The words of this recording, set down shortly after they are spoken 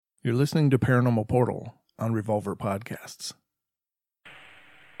You're listening to Paranormal Portal on Revolver Podcasts.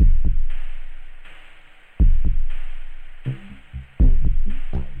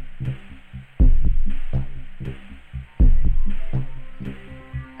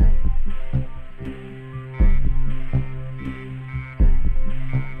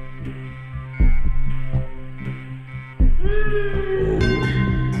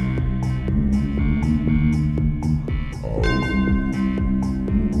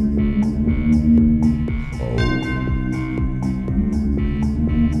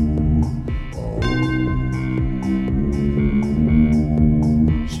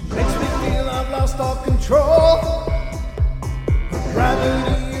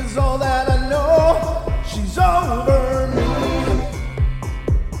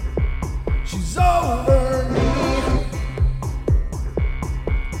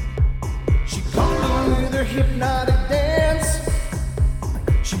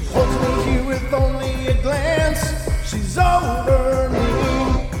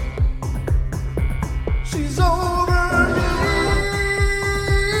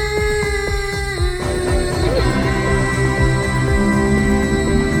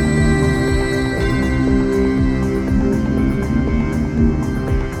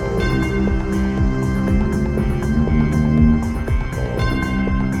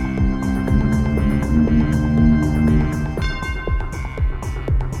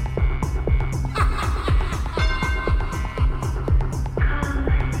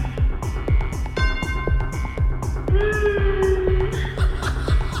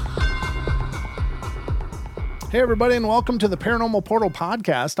 Hey, everybody, and welcome to the Paranormal Portal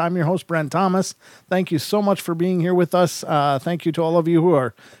Podcast. I'm your host, Brent Thomas. Thank you so much for being here with us. Thank you to all of you who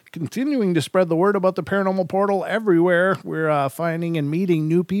are continuing to spread the word about the Paranormal Portal everywhere. We're finding and meeting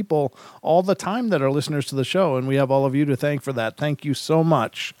new people all the time that are listeners to the show, and we have all of you to thank for that. Thank you so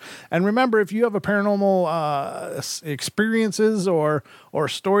much. And remember, if you have a paranormal experiences or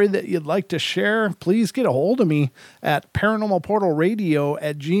story that you'd like to share, please get a hold of me at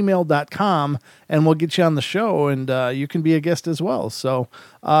paranormalportalradio@gmail.com, and we'll get you on the show, and you can be a guest as well. So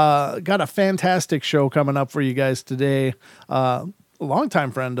got a fantastic show coming up for you guys today. A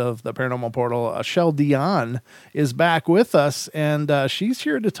longtime friend of the Paranormal Portal, Shel Dion, is back with us, and she's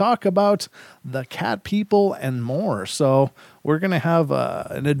here to talk about the cat people and more. So we're going to have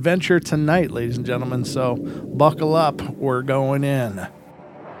an adventure tonight, ladies and gentlemen, so buckle up. We're going in.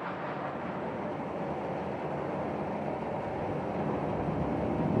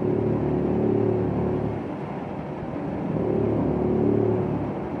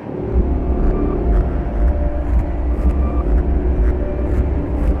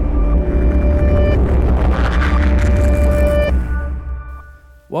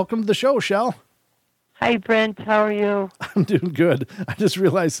 Welcome to the show, Shel. Hi, Brent. How are you? I'm doing good. I just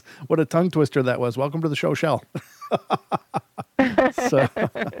realized what a tongue twister that was. Welcome to the show, Shel. So,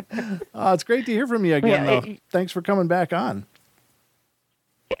 it's great to hear from you again, though. Thanks for coming back on.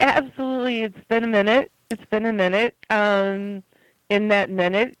 Absolutely. It's been a minute. In that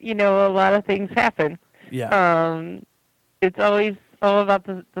minute, a lot of things happen. Yeah. It's always all about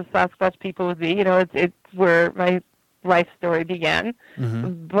the Sasquatch people with me. It's where my life story began.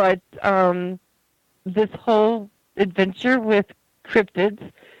 Mm-hmm. But this whole adventure with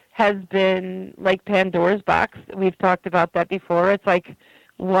cryptids has been like Pandora's box. We've talked about that before. It's like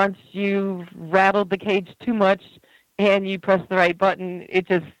once you've rattled the cage too much and you press the right button, it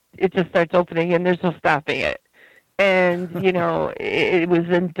just starts opening and there's no stopping it. And, it was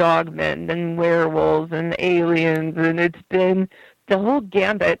in dogmen and werewolves and aliens, and it's been the whole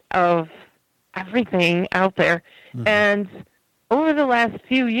gambit of everything out there. Mm-hmm. And over the last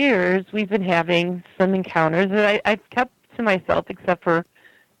few years, we've been having some encounters that I've kept to myself, except for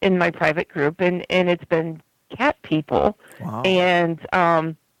in my private group, and it's been cat people. Wow. And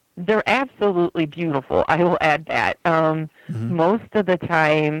they're absolutely beautiful. I will add that. Mm-hmm. Most of the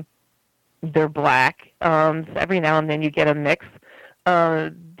time, they're black. So every now and then you get a mix.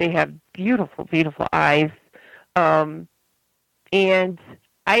 They have beautiful, beautiful eyes. And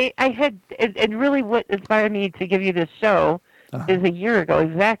I had, and really what inspired me to give you this show is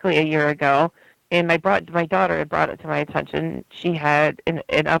exactly a year ago, and my daughter had brought it to my attention. She had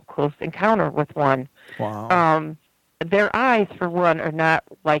an up-close encounter with one. Wow. Their eyes, for one, are not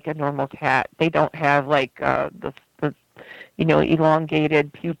like a normal cat. They don't have like the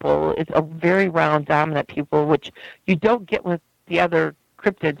elongated pupil. It's a very round, dominant pupil, which you don't get with the other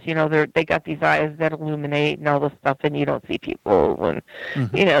cryptids. They got these eyes that illuminate and all this stuff, and you don't see people. And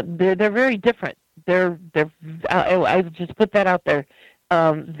mm-hmm. They're very different. I would just put that out there.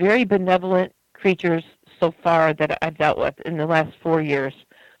 Very benevolent creatures so far that I've dealt with in the last 4 years.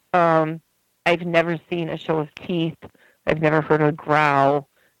 I've never seen a show of teeth. I've never heard a growl.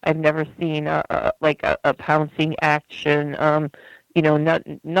 I've never seen a pouncing action.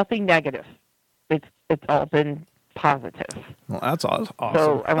 Nothing negative. It's all been positive. Well, that's awesome.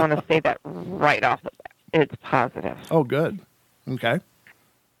 So I want to say that right off the bat. It's positive. Oh, good. Okay.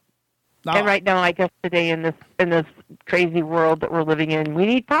 And right now, I guess today in this crazy world that we're living in, we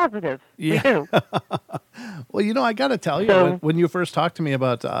need positive. Yeah. We do. Well, I got to tell you, when you first talked to me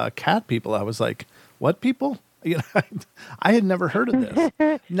about cat people, I was like, "What people?" I had never heard of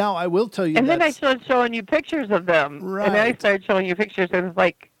this. Now I will tell you. And then I started showing you pictures of them, right. And then I started showing you pictures, and it's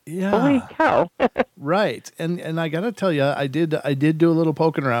like, yeah. holy cow! Right, and I got to tell you, I did do a little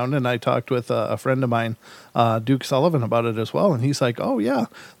poking around, and I talked with a friend of mine, Duke Sullivan, about it as well, and he's like, "Oh yeah,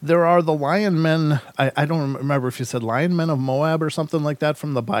 there are the lion men." I don't remember if you said lion men of Moab or something like that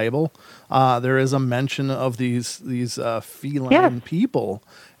from the Bible. There is a mention of these feline people,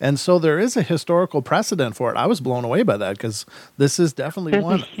 and so there is a historical precedent for it. I was blown away by that because this is definitely There's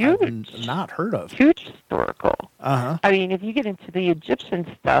one I've not heard of. Huge historical. Uh-huh. I mean, if you get into the Egyptian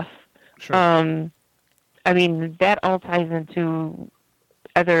stuff. Sure. I mean, that all ties into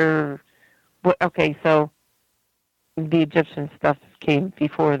other. Okay, so the Egyptian stuff came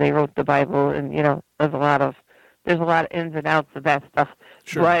before they wrote the Bible, and there's a lot of ins and outs of that stuff.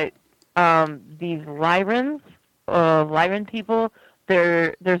 Sure. But these Lyran people,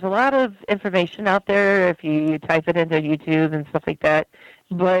 there's a lot of information out there if you type it into YouTube and stuff like that.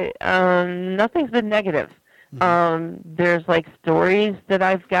 But nothing's been negative. Mm-hmm. There's like stories that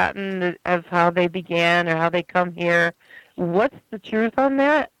I've gotten of how they began or how they come here. What's the truth on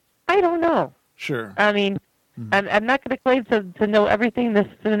that? I don't know. Sure. I mean, I'm not going to claim to know everything that's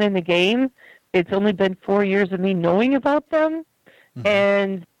in the game. It's only been 4 years of me knowing about them,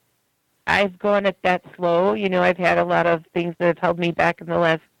 and I've gone at that slow. I've had a lot of things that have held me back in the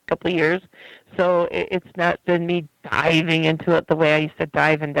last couple of years, so it's not been me diving into it the way I used to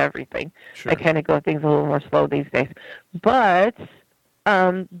dive into everything. Sure. I kind of go things a little more slow these days. But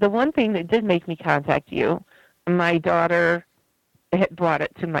the one thing that did make me contact you, my daughter had brought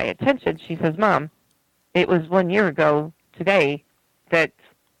it to my attention. She says, "Mom, it was 1 year ago today that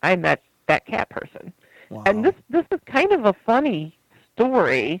I met that cat person." Wow. And this is kind of a funny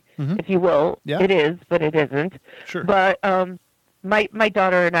story, if you will. Yeah. It is, but it isn't. Sure. But my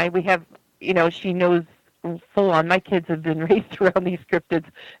daughter and I, we have, she knows full on. My kids have been raised around these cryptids,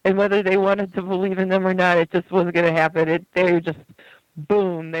 and whether they wanted to believe in them or not, it just wasn't going to happen. They're just,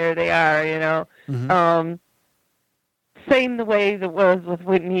 boom, there they are, Same the way that was with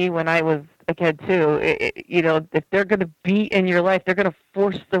Whitney when I was a kid, too. If they're going to be in your life, they're going to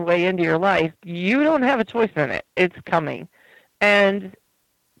force their way into your life. You don't have a choice in it. It's coming. And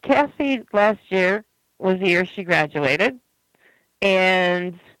Cassie last year was the year she graduated.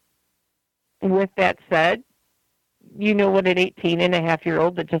 And with that said, what an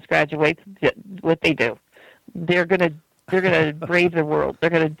 18-and-a-half-year-old that just graduates, what they do. They're going to brave the world.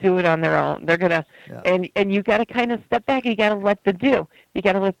 They're going to do it on their own. They're going to, and you got to kind of step back. You got to let them do. You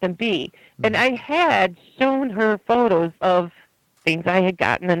got to let them be. Mm-hmm. And I had shown her photos of things I had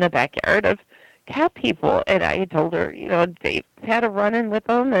gotten in the backyard of cat people, and I had told her, they've had a run-in with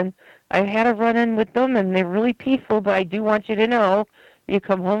them, and I had a run-in with them, and they're really peaceful. But I do want you to know, you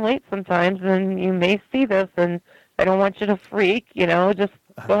come home late sometimes, and you may see this, and I don't want you to freak. Just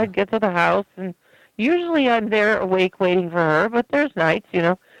go ahead, get to the house, and usually I'm there awake waiting for her, but there's nights,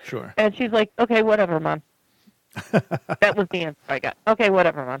 Sure. And she's like, "Okay, whatever, Mom." That was the answer I got. "Okay,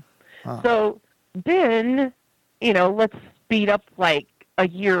 whatever, Mom." Huh. So then, let's speed up like a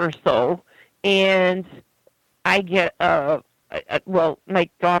year or so, and I get my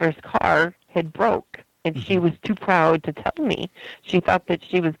daughter's car had broke, and she was too proud to tell me. She thought that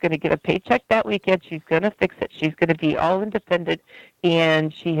she was going to get a paycheck that weekend. She's going to fix it. She's going to be all independent,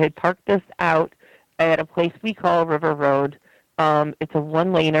 and she had parked this out at a place we call River Road. It's a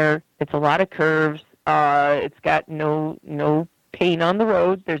one-laner. It's a lot of curves. It's got no paint on the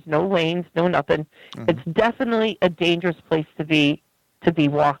road. There's no lanes, no nothing. Mm-hmm. It's definitely a dangerous place to be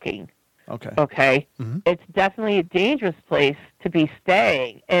walking. Okay. Mm-hmm. It's definitely a dangerous place to be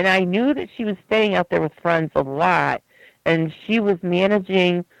staying. And I knew that she was staying out there with friends a lot, and she was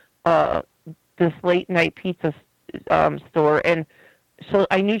managing this late-night pizza store, and so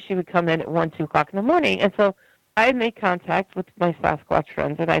I knew she would come in at 1, 2 o'clock in the morning. And so I'd make contact with my Sasquatch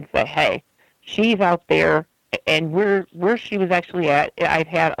friends, and I'd say, "Hey, she's out there." And where she was actually at, I've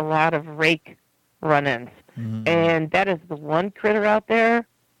had a lot of rake run-ins. Mm-hmm. And that is the one critter out there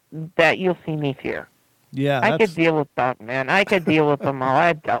that you'll see me fear. Yeah, I could deal with that, man. I could deal with them all.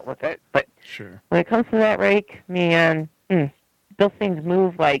 I've dealt with it. But sure. When it comes to that rake, man, those things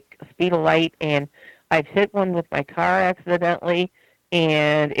move like speed of light, and I've hit one with my car accidentally,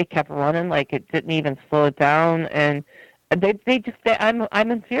 and it kept running like it didn't even slow it down, and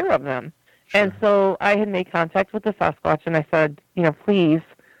I'm in fear of them. Sure. And so I had made contact with the Sasquatch, and I said, please,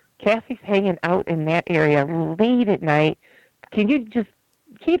 Cassie's hanging out in that area late at night. Can you just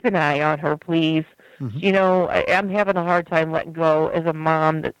keep an eye on her, please? Mm-hmm. I'm having a hard time letting go as a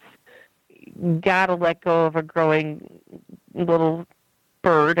mom that's got to let go of a growing little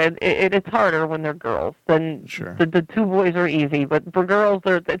bird, and it's harder when they're girls. Then sure. the two boys are easy, but for girls,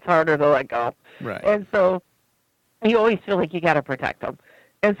 it's harder to let go. Right. And so you always feel like you got to protect them.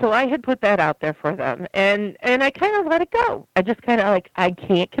 And so I had put that out there for them, and I kind of let it go. I just kind of I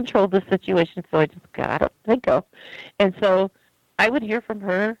can't control the situation, so I just got to let it go. And so I would hear from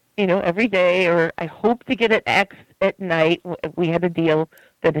her, every day, or I hope to get an X at night. We had a deal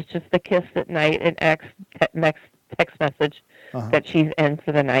that it's just a kiss at night, an X text message that she's in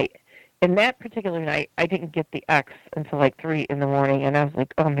for the night. And that particular night, I didn't get the X until like 3 in the morning, and I was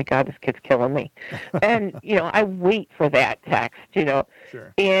like, oh my God, this kid's killing me. And, I wait for that text,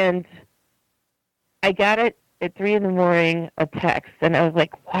 Sure. And I got it at 3 in the morning, a text, and I was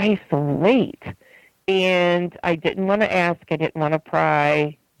like, why so late? And I didn't want to ask, I didn't want to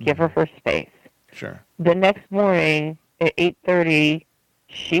pry, give her space. Sure. The next morning at 8:30,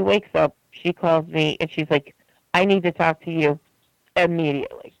 she wakes up, she calls me, and she's like, I need to talk to you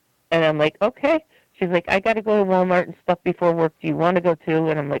immediately. And I'm like, okay. She's like, I got to go to Walmart and stuff before work. Do you want to go too?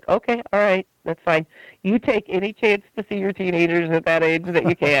 And I'm like, okay, all right, that's fine. You take any chance to see your teenagers at that age that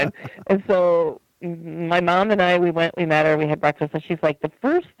you can. And so my mom and I, we met her, we had breakfast, and she's like, the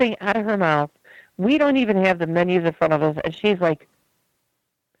first thing out of her mouth, we don't even have the menus in front of us, and she's like,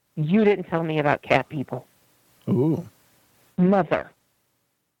 you didn't tell me about cat people. Ooh. Mother.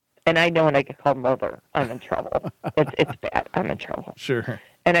 And I know when I get called mother, I'm in trouble. It's bad. I'm in trouble. Sure.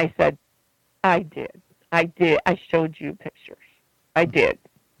 And I said, I did. I showed you pictures. I did.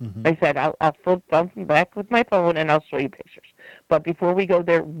 Mm-hmm. I said, I'll flip them back with my phone and I'll show you pictures. But before we go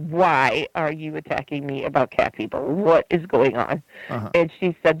there, why are you attacking me about cat people? What is going on? And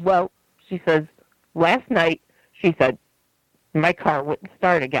she said, last night, she said, my car wouldn't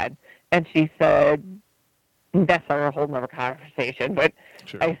start again. And she said, that's a whole nother conversation. But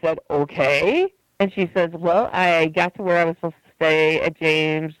sure. I said, okay. And she says, well, I got to where I was supposed to stay at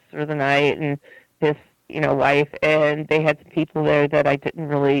James for the night, and his, wife, and they had some people there that I didn't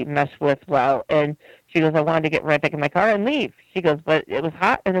really mess with well. And she goes, I wanted to get right back in my car and leave. She goes, but it was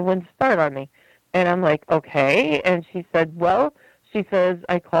hot and it wouldn't start on me. And I'm like, okay. And she said, well, she says,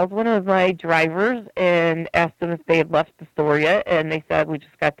 I called one of my drivers and asked them if they had left the store yet, and they said, we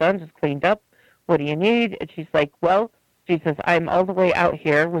just got done, just cleaned up. What do you need? And she's like, well, she says, I'm all the way out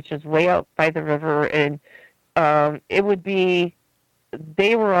here, which is way out by the river, and it would be,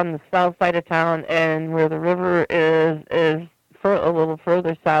 they were on the south side of town, and where the river is for a little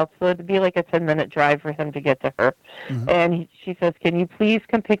further south, so it'd be like a 10-minute drive for him to get to her. Mm-hmm. And she says, can you please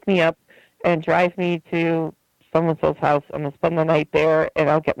come pick me up and drive me to so-and-so's house? I'm going to spend the night there, and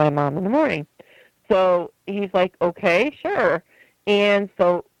I'll get my mom in the morning. So he's like, okay, sure. And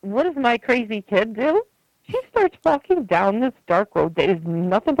so what does my crazy kid do? She starts walking down this dark road that is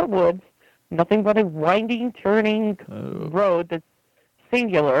nothing but woods, nothing but a winding, turning road that's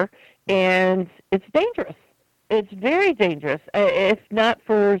singular, and it's dangerous. It's very dangerous. If not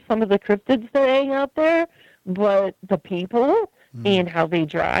for some of the cryptids that hang out there, but the people and how they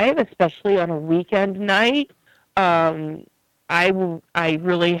drive, especially on a weekend night. I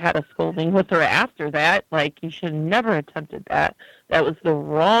really had a scolding with her after that. Like, you should have never attempted that. That was the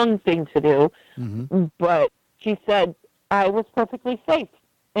wrong thing to do. Mm-hmm. But she said, I was perfectly safe.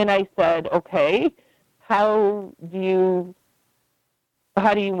 And I said, okay, how do you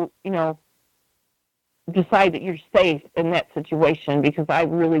decide that you're safe in that situation? Because I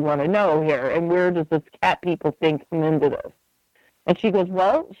really want to know here. And where does this cat people thing come into this? And she goes,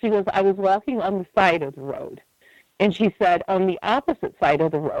 I was walking on the side of the road. And she said, on the opposite side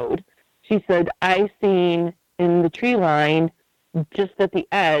of the road, she said, I seen in the tree line, just at the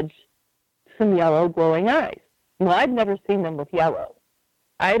edge, some yellow glowing eyes. Well, I'd never seen them with yellow.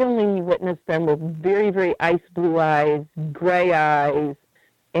 I'd only witnessed them with very, very ice blue eyes, gray eyes,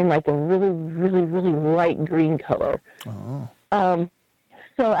 and like a really, really, really light green color. Oh.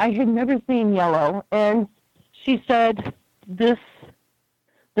 So I had never seen yellow. And she said, this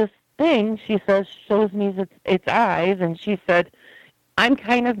thing, she says, shows me its eyes, and she said, I'm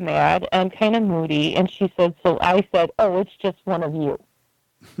kind of mad, I'm kind of moody, and she said, so I said, oh, it's just one of you.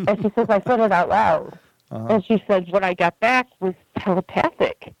 And she says, I said it out loud. And she said, what I got back was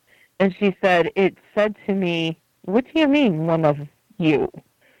telepathic. And she said, it said to me, what do you mean, one of you?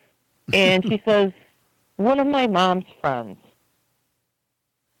 And she says, one of my mom's friends.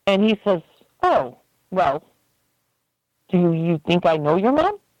 And he says, oh, well, do you think I know your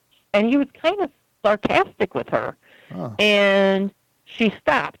mom? And he was kind of sarcastic with her. Oh. And she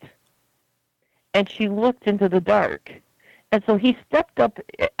stopped. And she looked into the dark. And so he stepped up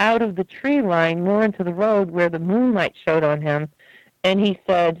out of the tree line more into the road where the moonlight showed on him. And he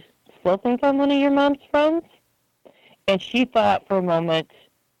said, still think I'm one of your mom's friends? And she thought for a moment,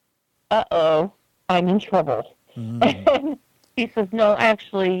 uh-oh, I'm in trouble. Mm. And he says, no,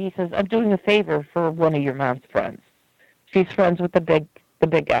 actually, he says, I'm doing a favor for one of your mom's friends. She's friends with the big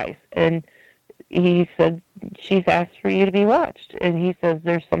guys. And he said, she's asked for you to be watched. And he says,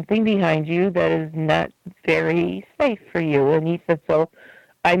 there's something behind you that is not very safe for you. And he said, so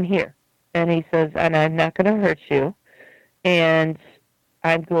I'm here. And he says, and I'm not going to hurt you. And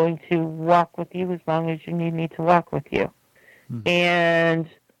I'm going to walk with you as long as you need me to walk with you. Hmm. And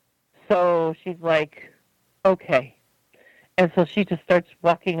so she's like, okay. And so she just starts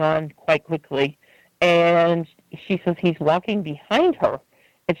walking on quite quickly. And she says he's walking behind her.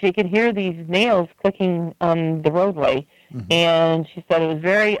 And she could hear these nails clicking on the roadway. Mm-hmm. And she said it was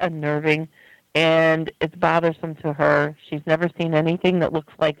very unnerving. And it's bothersome to her. She's never seen anything that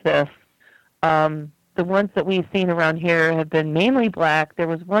looks like this. The ones that we've seen around here have been mainly black. There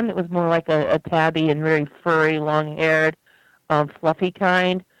was one that was more like a tabby and very furry, long-haired, fluffy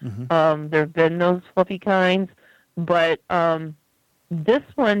kind. Mm-hmm. There have been those fluffy kinds. But this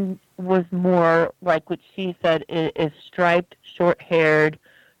one was more like what she said is striped, short-haired.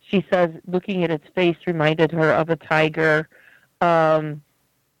 She says looking at its face reminded her of a tiger. And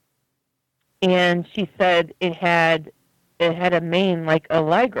she said it had a mane like a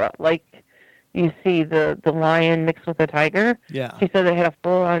lygra, like you see the lion mixed with a tiger. Yeah. She said it had a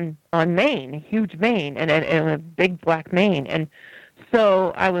full-on mane, a huge mane, and a big black mane. And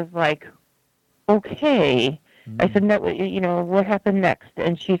so I was like, okay. Mm-hmm. I said, no, what happened next?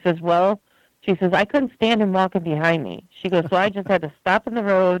 And she says, I couldn't stand him walking behind me. She goes, so I just had to stop in the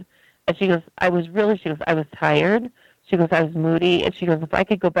road. And she goes, I was tired. She goes, I was moody. And she goes, if I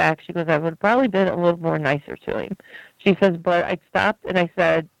could go back, she goes, I would have probably been a little more nicer to him. She says, but I stopped and I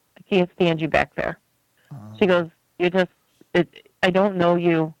said, I can't stand you back there. She goes, I don't know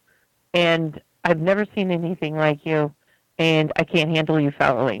you, and I've never seen anything like you, and I can't handle you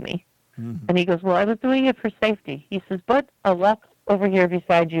following me. Mm-hmm. And he goes, well, I was doing it for safety. He says, but I'll walk over here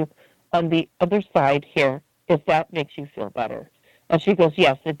beside you on the other side here, if that makes you feel better. And she goes,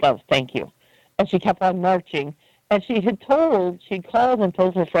 yes, it does, thank you. And she kept on marching. And she called and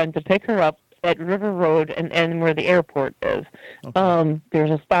told her friend to pick her up at River Road and where the airport is. Okay.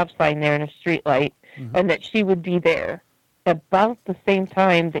 There's a stop sign there and a street light, mm-hmm. and that she would be there about the same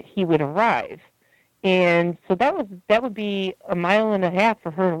time that he would arrive. And so that would be 1.5 miles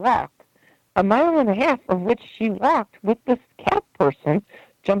for her to walk. 1.5 miles of which she walked with this cat person,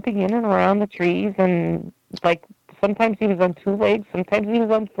 jumping in and around the trees, and like sometimes he was on 2 legs, sometimes he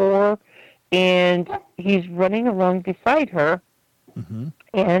was on 4, and he's running along beside her. Mm-hmm.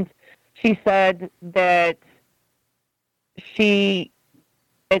 And she said that she,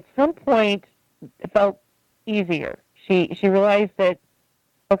 at some point, felt easier. She realized that,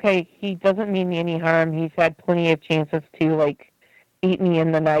 okay, he doesn't mean me any harm. He's had plenty of chances to, eat me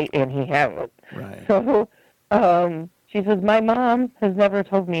in the night, and he hasn't. Right. So she says, my mom has never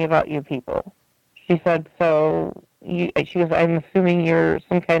told me about you people. She said, she goes, I'm assuming you're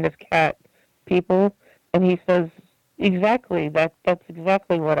some kind of cat people. And he says, exactly, that's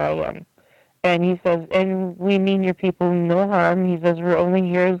exactly what I am. And he says, and we mean your people no harm. He says, we're only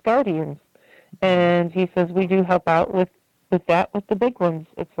here as guardians. And he says, we do help out with the big ones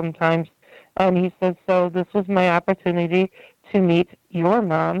sometimes. And he says, so this was my opportunity to meet your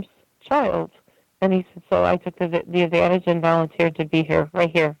mom's child. And he said, so I took the advantage and volunteered to be here,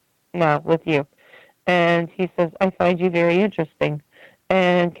 right here, now, with you. And he says, I find you very interesting.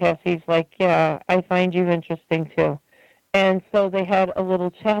 And Cassie's like, yeah, I find you interesting, too. And so they had a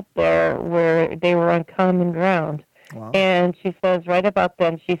little chat there where they were on common ground. Wow. And she says right about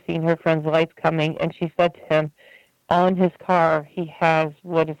then she's seen her friend's lights coming, and she said to him, on his car he has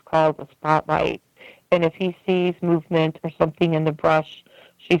what is called a spotlight. And if he sees movement or something in the brush,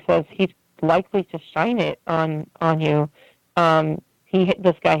 she says he's likely to shine it on you.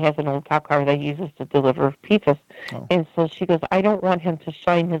 This guy has an old cop car that he uses to deliver pizzas. Oh. And so she goes, I don't want him to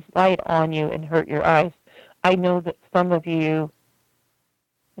shine his light on you and hurt your eyes. I know that some of you,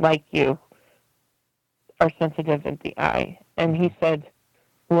 like you, are sensitive in the eye. And he said,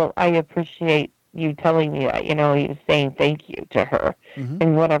 well, I appreciate you telling me that. He was saying thank you to her. Mm-hmm.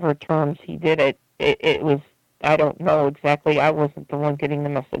 In whatever terms he did it was I don't know exactly. I wasn't the one getting the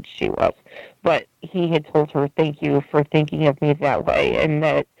message, she was. But he had told her, thank you for thinking of me that way, and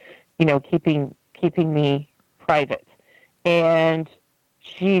that, keeping me private. And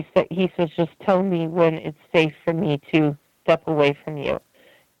he says, just tell me when it's safe for me to step away from you.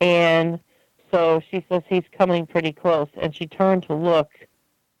 And so she says he's coming pretty close, and she turned to look,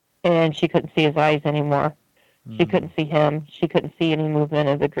 and she couldn't see his eyes anymore. She couldn't see him. She couldn't see any movement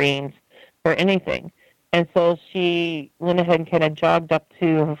of the greens or anything. And so she went ahead and kind of jogged up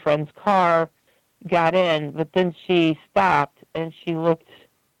to her friend's car, got in, but then she stopped and she looked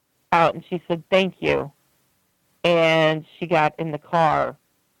out and she said, thank you. And she got in the car.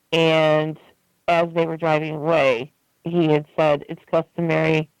 And as they were driving away, he had said, it's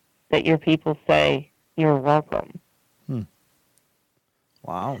customary that your people say, you're welcome.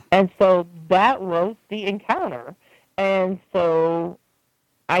 Wow. And so that was the encounter. And so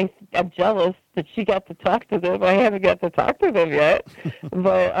I'm jealous that she got to talk to them. I haven't got to talk to them yet.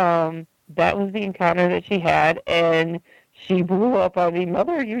 But that was the encounter that she had. And she blew up on me,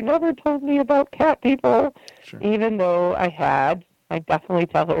 Mother, you never told me about cat people. Sure. Even though I had. I definitely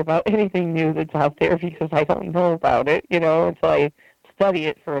tell her about anything new that's out there because I don't know about it, until I study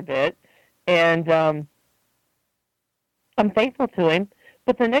it for a bit. And I'm thankful to him.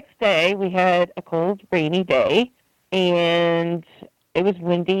 But the next day, we had a cold, rainy day, and it was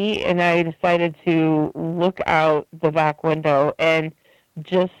windy, and I decided to look out the back window, and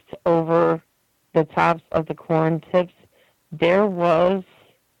just over the tops of the corn tips, there was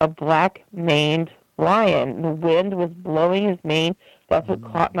a black-maned lion. The wind was blowing his mane. That's what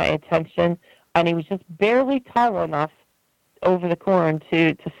caught my attention, and he was just barely tall enough over the corn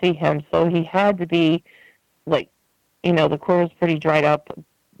to see him, so he had to be, the corn was pretty dried up,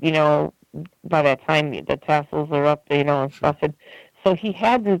 by that time the tassels are up, and stuff. And so he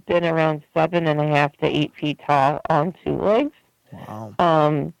had to have been around 7.5 to 8 feet tall on 2 legs. Wow.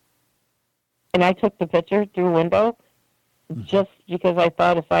 And I took the picture through a window just because I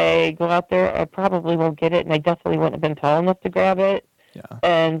thought if I go out there, I probably won't get it, and I definitely wouldn't have been tall enough to grab it. Yeah.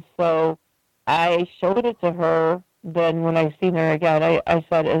 And so I showed it to her. Then when I seen her again, I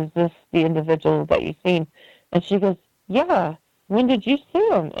said, is this the individual that you've seen? And she goes, yeah, when did you see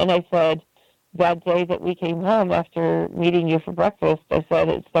him? And I said, that day that we came home after meeting you for breakfast, I said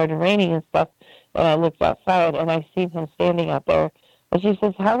it started raining and stuff, and I looked outside, and I seen him standing out there. And she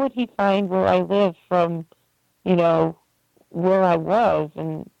says, how would he find where I live from, where I was?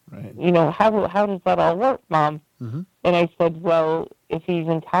 And, right. How does that all work, Mom? Mm-hmm. And I said, well, if he's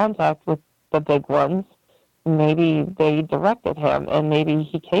in contact with the big ones, maybe they directed him, and maybe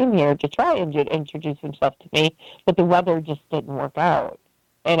he came here to try and introduce himself to me, but the weather just didn't work out.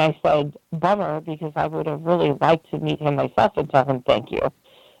 And I said, bummer, because I would have really liked to meet him myself and tell him thank you.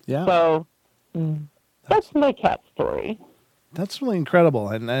 Yeah. So that's my cat story. That's really incredible,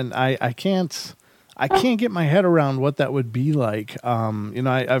 and I can't get my head around what that would be like.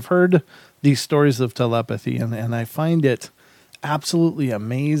 I've heard these stories of telepathy, and I find it absolutely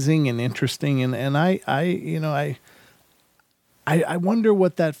amazing and interesting, and I wonder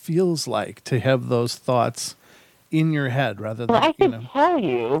what that feels like to have those thoughts in your head rather than. Well, I can tell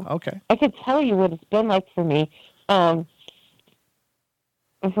you. Okay. I could tell you what it's been like for me. For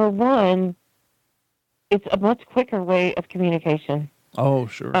one, it's a much quicker way of communication. Oh,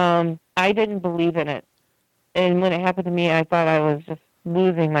 sure. I didn't believe in it, and when it happened to me, I thought I was just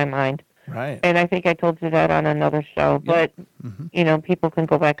losing my mind. Right. And I think I told you that on another show, but, people can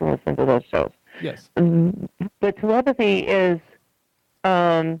go back and listen to those shows. Yes. But telepathy is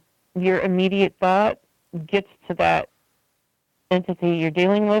your immediate thought gets to that entity you're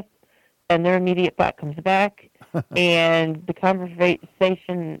dealing with, and their immediate thought comes back, and the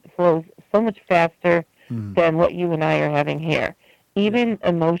conversation flows so much faster than what you and I are having here. Even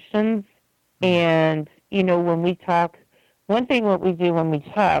emotions, and, when we talk, one thing what we do when we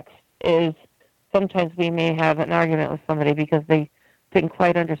text is sometimes we may have an argument with somebody because they didn't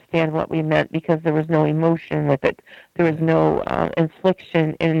quite understand what we meant because there was no emotion with it. There was no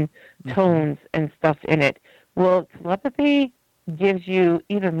inflection in tones and stuff in it. Well, telepathy gives you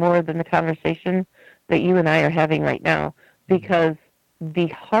even more than the conversation that you and I are having right now, because the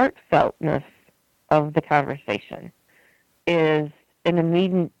heartfeltness of the conversation is an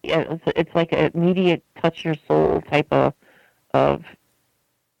immediate, it's like an immediate touch your soul type of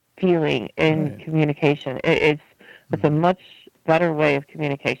feeling in communication. It's a much better way of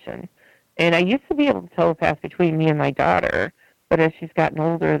communication. And I used to be able to telepath between me and my daughter, but as she's gotten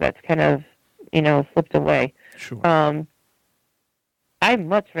older, that's kind of, slipped away. Sure. I'd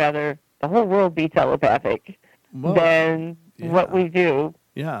much rather the whole world be telepathic than what we do.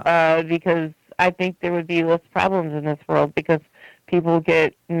 Yeah. Because I think there would be less problems in this world because people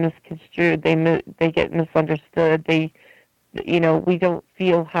get misconstrued. They get misunderstood. We don't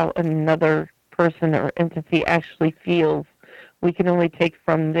feel how another person or entity actually feels. We can only take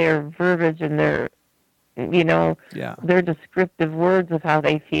from their verbiage and their descriptive words of how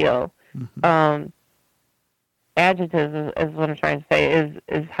they feel. Mm-hmm. Adjectives is what I'm trying to say,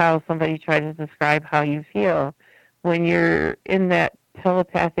 is how somebody tries to describe how you feel. When you're in that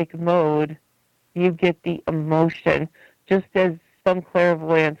telepathic mode, you get the emotion, just as some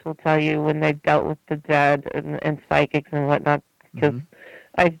clairvoyants will tell you when they've dealt with the dead and psychics and whatnot, because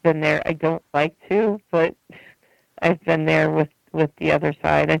I've been there. I don't like to, but I've been there with the other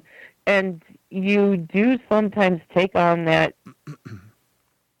side. And you do sometimes take on that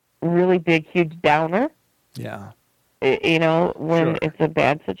really big, huge downer. Yeah. When it's a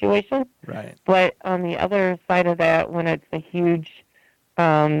bad situation. Right. But on the other side of that, when it's a huge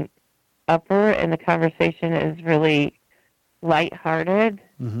upper and the conversation is really lighthearted,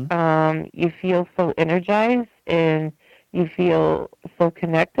 you feel so energized and you feel so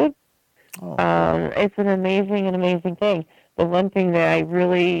connected. It's an amazing thing. The one thing that I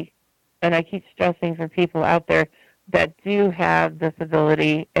really, and I keep stressing for people out there that do have this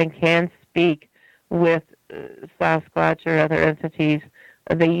ability and can speak with Sasquatch or other entities,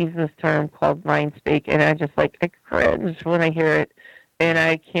 they use this term called mind speak, and I cringe when I hear it, and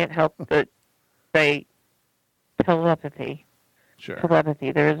I can't help but say telepathy. Sure.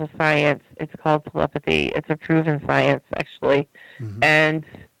 Telepathy. There is a science. It's called telepathy. It's a proven science, actually, and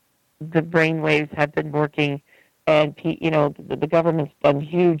the brain waves have been working, and the government's done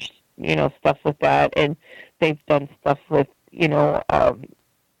huge stuff with that, and they've done stuff with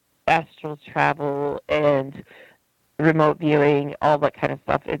astral travel and remote viewing, all that kind of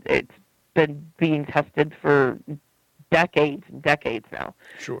stuff. It's been being tested for decades and decades now.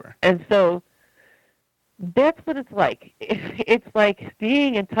 Sure. And so that's what it's like. It's like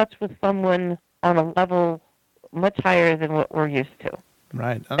being in touch with someone on a level much higher than what we're used to.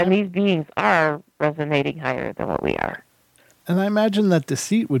 Right. And these beings are resonating higher than what we are. And I imagine that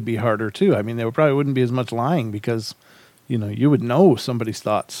deceit would be harder too. I mean, there probably wouldn't be as much lying because, you would know somebody's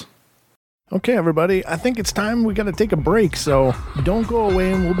thoughts. Okay, everybody, I think it's time we got to take a break, so don't go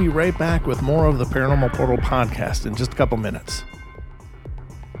away, and we'll be right back with more of the Paranormal Portal podcast in just a couple minutes.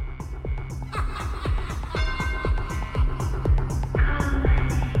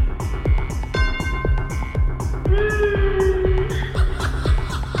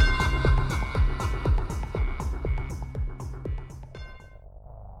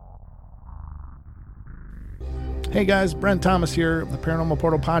 Hey guys, Brent Thomas here of the Paranormal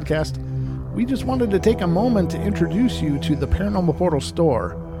Portal podcast. We just wanted to take a moment to introduce you to the Paranormal Portal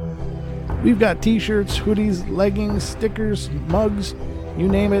store. We've got t-shirts, hoodies, leggings, stickers, mugs, you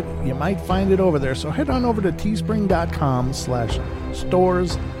name it, you might find it over there. So head on over to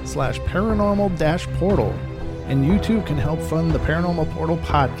teespring.com/stores/paranormal-portal, and you too can help fund the Paranormal Portal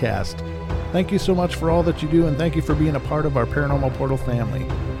podcast. Thank you so much for all that you do, and thank you for being a part of our Paranormal Portal family.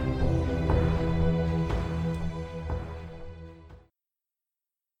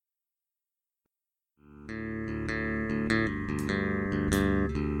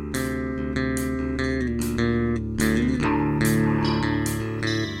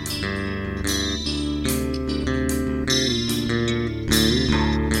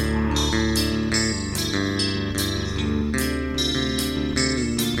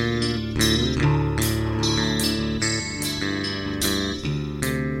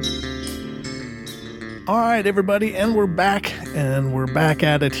 All right, everybody, and we're back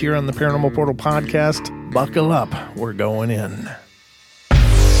at it here on the Paranormal Portal podcast. Buckle up, we're going in.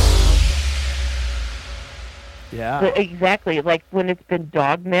 Yeah. Exactly, like when it's been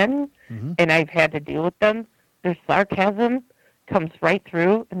dogmen, and I've had to deal with them, their sarcasm comes right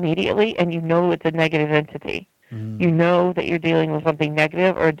through immediately, and you know it's a negative entity. You know that you're dealing with something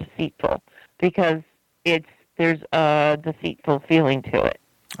negative or deceitful, because there's a deceitful feeling to it.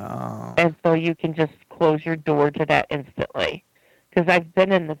 Oh. And so you can just close your door to that instantly. Because I've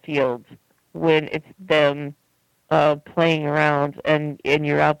been in the field when it's them playing around and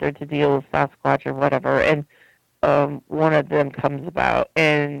you're out there to deal with Sasquatch or whatever, and one of them comes about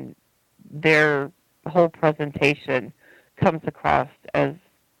and their whole presentation comes across as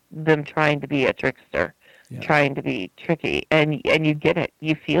them trying to be a trickster, trying to be tricky, and you get it.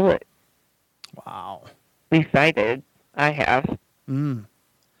 You feel it. Wow. At least I did. I have.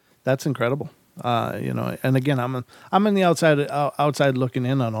 That's incredible. And again, I'm in the outside looking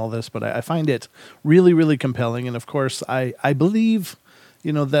in on all this, but I find it really, really compelling. And of course, I believe,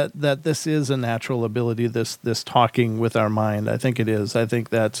 that this is a natural ability, this talking with our mind. I think it is. I think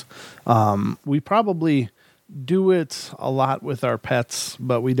that we probably do it a lot with our pets,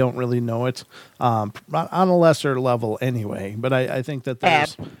 but we don't really know it on a lesser level anyway. But I think that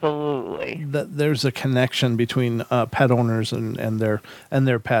there's a connection between pet owners and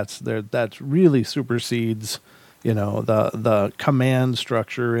their pets. That really supersedes, the command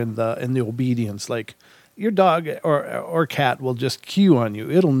structure and the obedience. Like your dog or cat will just cue on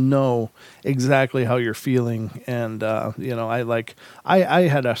you. It'll know exactly how you're feeling. And I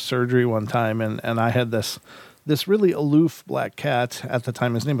had a surgery one time, and I had this really aloof black cat at the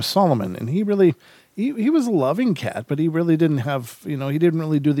time. His name was Solomon, and he was a loving cat, but he really didn't have, he didn't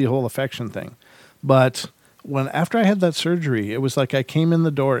really do the whole affection thing. But after I had that surgery, it was like I came in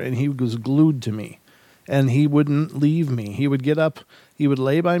the door and he was glued to me, and he wouldn't leave me. He would get up, he would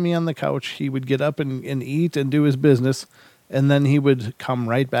lay by me on the couch, he would get up and eat and do his business, and then he would come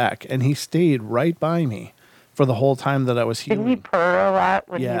right back, and he stayed right by me for the whole time that I was healing. Did he purr a lot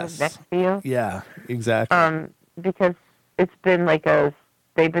when he was next to you? Yeah, exactly. Because it's been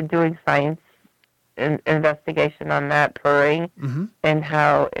they've been doing science investigation on that purring and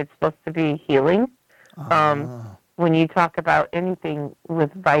how it's supposed to be healing. When you talk about anything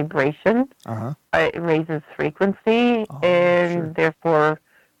with vibration, it raises frequency and therefore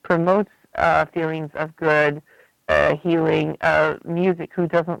promotes feelings of good, healing. Music, who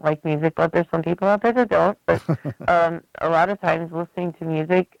doesn't like music, but there's some people out there that don't. But a lot of times listening to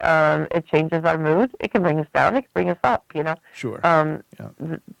music, it changes our mood. It can bring us down. It can bring us up, Sure.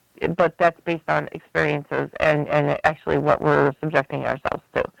 But that's based on experiences and actually what we're subjecting ourselves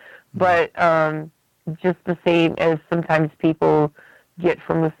to. But just the same as sometimes people get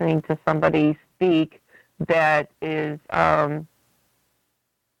from listening to somebody speak that is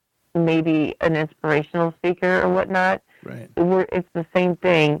maybe an inspirational speaker or whatnot. Right. It's the same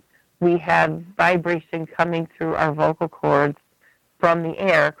thing. We have vibration coming through our vocal cords from the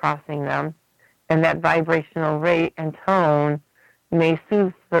air, crossing them, and that vibrational rate and tone may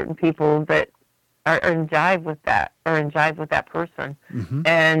soothe certain people that are in jive with that, or in jive with that person.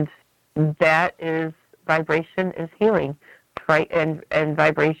 And that is, vibration is healing, right? And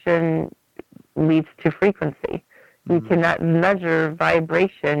vibration leads to frequency. We cannot measure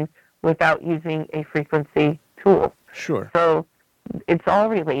vibration without using a frequency tool. Sure. So it's all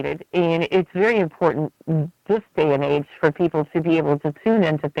related, and it's very important this day and age for people to be able to tune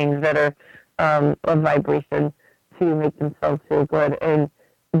into things that are of vibration to make themselves feel good and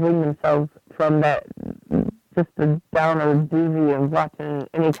bring themselves from that just the downer doozy of watching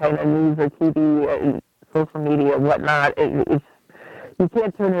any kind of news or TV, social media, whatnot. It's you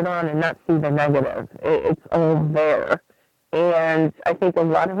can't turn it on and not see the negative. It's all there. And I think a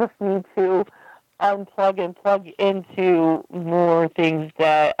lot of us need to unplug and plug into more things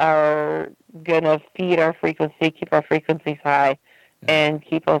that are going to feed our frequency, keep our frequencies high, and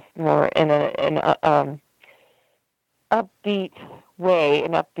keep us more in an upbeat way,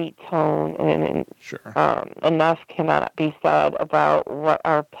 an upbeat tone. And sure. Enough cannot be said about what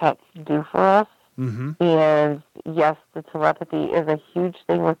our pets do for us. And yes, the telepathy is a huge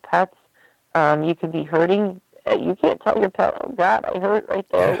thing with pets. You can be hurting. You can't tell your pet, "Oh God, I hurt right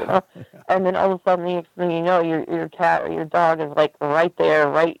there," And then all of a sudden, the next thing you know, your cat or your dog is like right there,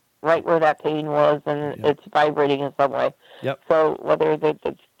 right where that pain was, and it's vibrating in some way. So whether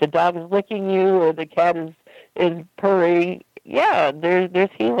the dog is licking you or the cat is purring, there's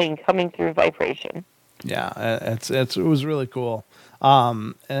healing coming through vibration. Yeah, it was really cool.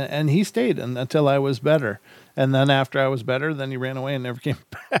 And he stayed until I was better. And then after I was better, then he ran away and never came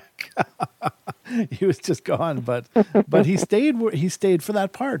back. He was just gone, but he stayed for that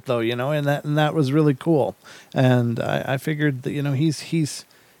part though, and that was really cool. And I figured that,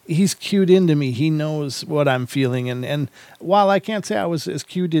 he's cued into me. He knows what I'm feeling. And while I can't say I was as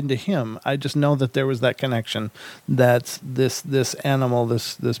cued into him, I just know that there was that connection, that this animal,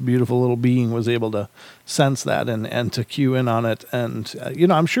 this beautiful little being was able to sense that and to cue in on it. And,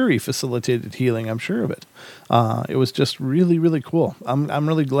 I'm sure he facilitated healing. I'm sure of it. It was just really, really cool. I'm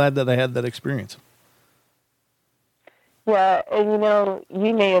really glad that I had that experience. Yeah. And,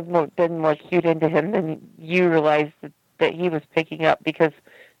 you may have been more cued into him than you realized that he was picking up, because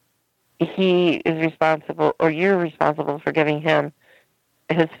he is responsible, or you're responsible for giving him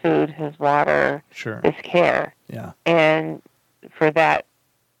his food, his water, his care. Yeah. And for that,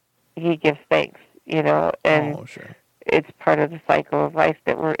 he gives thanks, and it's part of the cycle of life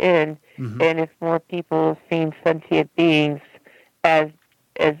that we're in. And if more people seem sentient beings as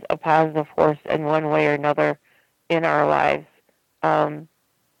a positive force in one way or another in our lives,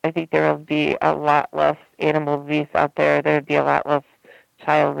 I think there will be a lot less animal abuse out there. There would be a lot less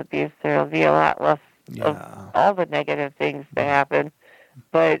child abuse, there will be a lot less of all the negative things that happen.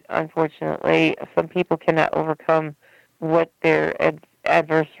 But unfortunately, some people cannot overcome what their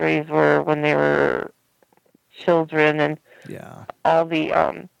adversaries were when they were children, and all the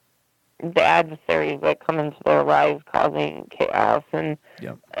adversaries that come into their lives causing chaos. And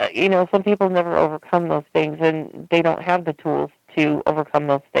some people never overcome those things, and they don't have the tools to overcome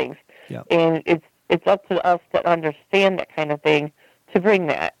those things. And it's up to us to understand that kind of thing, to bring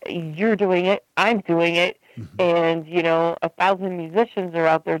that. You're doing it, I'm doing it, and 1,000 musicians are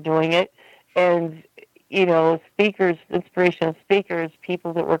out there doing it, and speakers, inspirational speakers,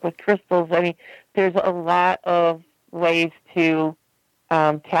 people that work with crystals. I mean, there's a lot of ways to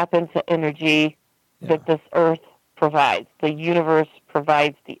tap into energy that this earth provides. The universe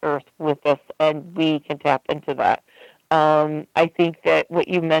provides the earth with us, and we can tap into that. I think that what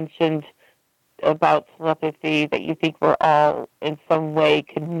you mentioned about telepathy, that you think we're all in some way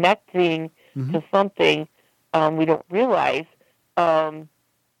connecting to something we don't realize.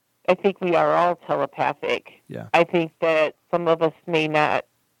 I think we are all telepathic. I think that some of us may not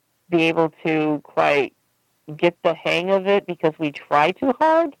be able to quite get the hang of it because we try too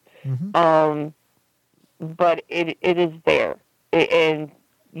hard. But it is there, and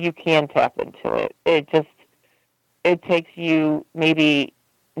you can tap into it. It takes you maybe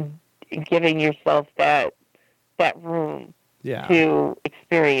giving yourself that room to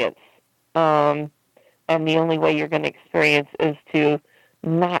experience. And the only way you're going to experience is to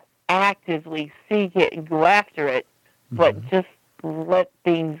not actively seek it and go after it, but just let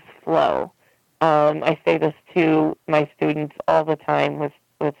things flow. I say this to my students all the time with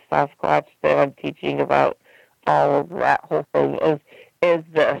Sasquatch, that I'm teaching about all of that whole thing, is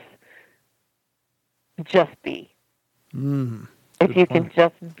this: just be. If you can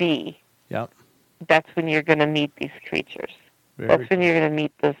just be, that's when you're going to meet these creatures. That's when you're going to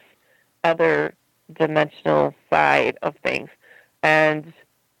meet this other dimensional side of things. And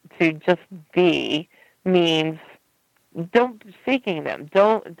to just be means don't seeking them.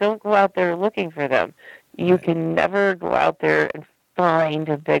 Don't go out there looking for them. You can never go out there and find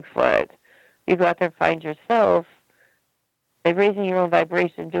a Bigfoot. You go out there and find yourself by raising your own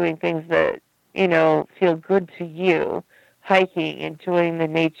vibration, doing things that feel good to you, hiking, enjoying the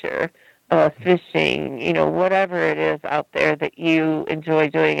nature, fishing, whatever it is out there that you enjoy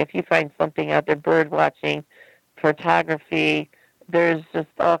doing. If you find something out there, bird watching, photography, there's just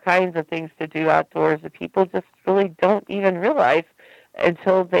all kinds of things to do outdoors that people just really don't even realize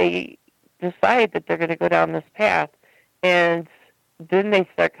until they decide that they're going to go down this path. And then they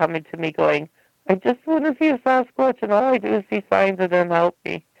start coming to me going, I just want to see a Sasquatch, and all I do is see signs of them help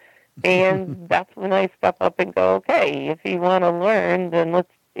me. And that's when I step up and go, okay, if you want to learn, then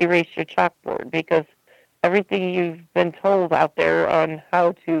let's erase your chalkboard, because everything you've been told out there on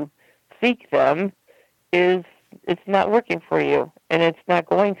how to seek them it's not working for you, and it's not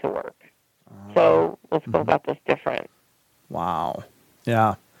going to work. So let's go about this different. Wow.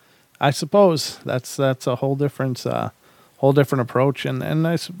 Yeah. I suppose that's a whole different approach, and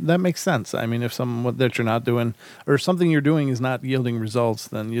that makes sense. I mean, if something that you're not doing, or something you're doing is not yielding results,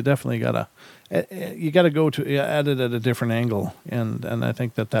 then you definitely gotta go to at it at a different angle, and I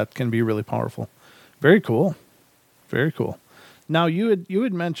think that can be really powerful. Very cool, very cool. Now you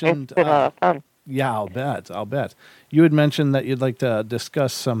had mentioned. It's been a lot of fun. Yeah, I'll bet. You had mentioned that you'd like to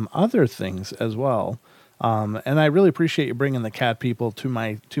discuss some other things as well, and I really appreciate you bringing the cat people to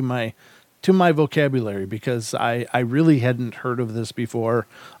my vocabulary, because I really hadn't heard of this before.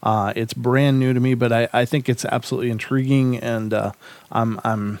 It's brand new to me, but I think it's absolutely intriguing, and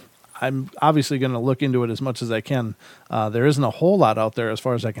I'm obviously going to look into it as much as I can. There isn't a whole lot out there as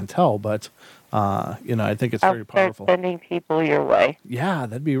far as I can tell, but I think it's very powerful. I'll start sending people your way. Yeah,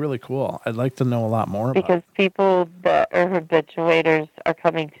 that'd be really cool. I'd like to know a lot more about it. Because people that are habituators are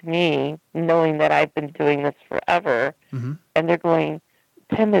coming to me knowing that I've been doing this forever, and they're going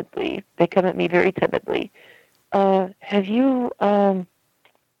timidly. They come at me very timidly. Have you ever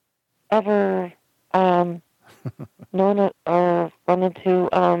known it or run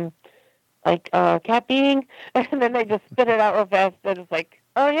into cat being? And then they just spit it out real fast, and it's like,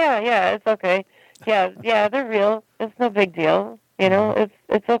 oh yeah, it's okay. Yeah, they're real. It's no big deal.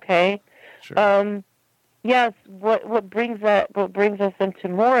 It's okay. Sure. Yes. What brings us into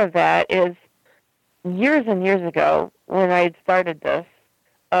more of that is years and years ago when I had started this.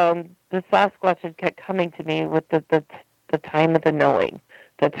 The Sasquatch had kept coming to me with the time of the knowing.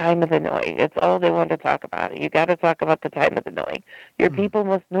 The time of the knowing. It's all they want to talk about. You got to talk about the time of the knowing. Your people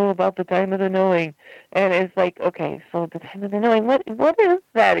must know about the time of the knowing. And it's like, okay, so the time of the knowing, what is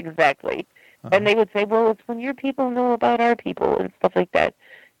that exactly? And they would say, well, it's when your people know about our people and stuff like that.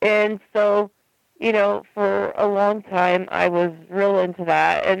 And so, for a long time, I was real into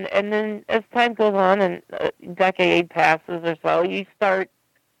that. And then as time goes on and a decade passes or so, you start,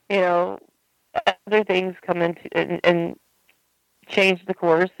 other things come into and change the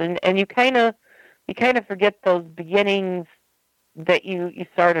course. And you kind of forget those beginnings that you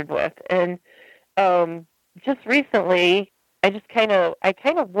started with. And just recently, I kind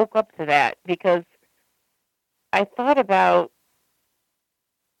of woke up to that because I thought about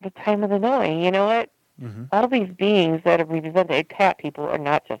the time of the knowing. You know what? Mm-hmm. All these beings that are represented, cat people are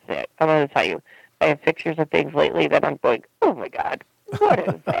not just it. I'm going to tell you, I have pictures of things lately that I'm going, oh my God, what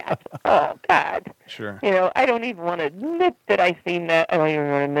is that? Oh God. Sure. I don't even want to admit that I've seen that. I don't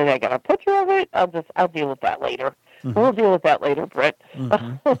even want to admit I got a picture of it. I'll deal with that later. Mm-hmm. We'll deal with that later, Britt.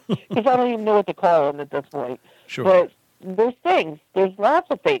 Mm-hmm. Because I don't even know what to call them at this point. Sure. But there's things. There's lots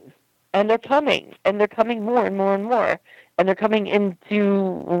of things. And they're coming. And they're coming more and more and more. And they're coming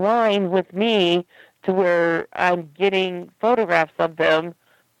into line with me to where I'm getting photographs of them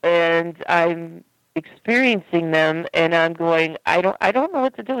and I'm experiencing them and I'm going, I don't know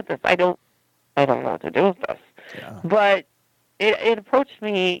what to do with this. I don't know what to do with this. Yeah. But it approached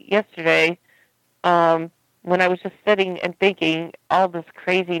me yesterday when I was just sitting and thinking all this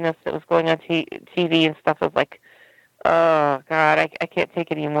craziness that was going on TV and stuff. I was like, oh, God, I can't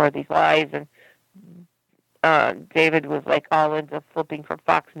take any more of these lies. And David was like all into flipping from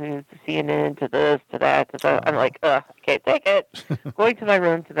Fox News to CNN to this to that. To that. I'm like, I can't take it. Going to my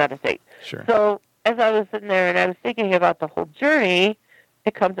room to meditate. Sure. So as I was sitting there and I was thinking about the whole journey,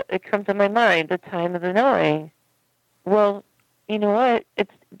 it comes to my mind, the time of the knowing. Well, you know what?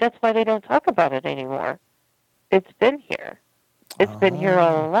 That's why they don't talk about it anymore. It's been here. It's been here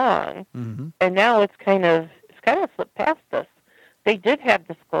all along. Mm-hmm. And now it's kind of slipped past us. They did have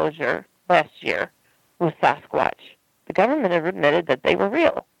disclosure last year with Sasquatch. The government admitted that they were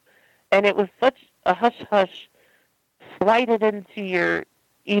real. And it was such a hush-hush, slided into your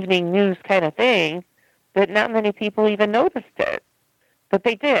evening news kind of thing that not many people even noticed it. But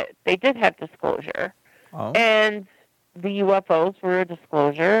they did. They did have disclosure. Oh. And the UFOs were a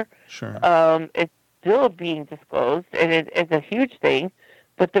disclosure. Sure. It's still being disclosed, and it's a huge thing,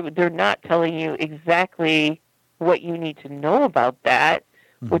 but they're not telling you exactly what you need to know about that,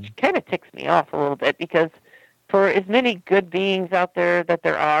 which kind of ticks me off a little bit, because for as many good beings out there that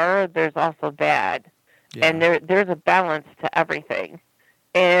there are, there's also bad. Yeah. And there's a balance to everything.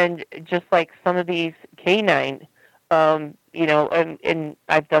 And just like some of these canine, and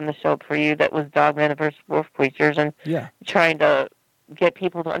I've done the show for you that was Dogman versus Wolf Creatures, and trying to get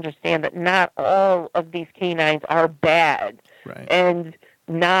people to understand that not all of these canines are bad. Right. And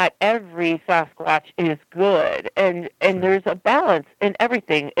not every Sasquatch is good. And there's a balance in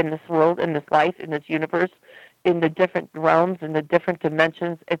everything in this world, in this life, in this universe, in the different realms, in the different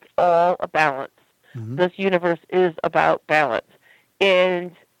dimensions. It's all a balance. Mm-hmm. This universe is about balance.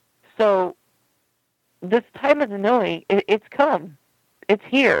 And so this time of the knowing, it's come. It's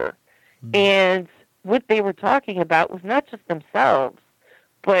here. Mm-hmm. And what they were talking about was not just themselves,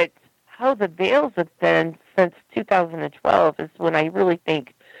 but how the veils have been since 2012 is when I really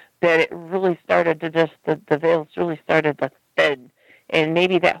think that it really started to the veils really started to thin. And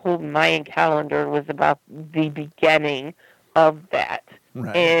maybe that whole Mayan calendar was about the beginning of that.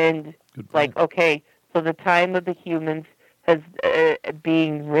 Right. And like, okay, so the time of the humans has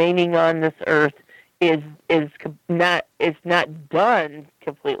being reigning on this earth is not done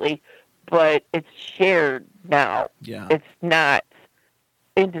completely, but it's shared now. Yeah. It's not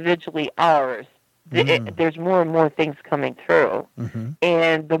individually ours. There's more and more things coming through. Mm-hmm.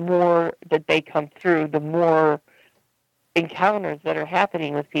 And the more that they come through, the more encounters that are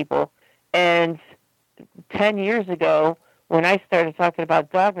happening with people. And 10 years ago, when I started talking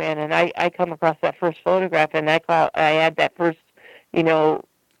about Dogman, and I come across that first photograph, and I had that first,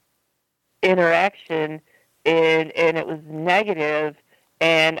 interaction, and it was negative,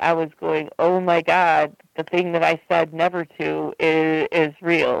 and I was going, oh my God, the thing that I said never to is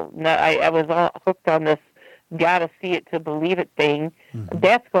real. No, I was all hooked on this gotta see it to believe it thing. Mm-hmm.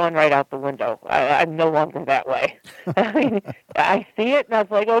 That's gone right out the window. I'm no longer that way. I mean, I see it and I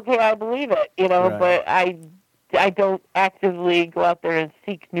was like, okay, I believe it, right. But I don't actively go out there and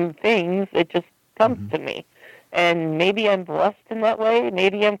seek new things. It just comes to me. And maybe I'm blessed in that way.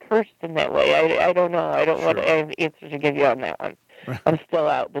 Maybe I'm cursed in that way. I don't know. I don't want to have answers to give you on that one. I'm still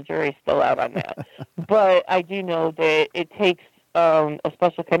out. The jury's still out on that. But I do know that it takes a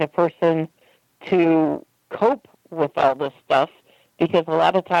special kind of person to cope with all this stuff, because a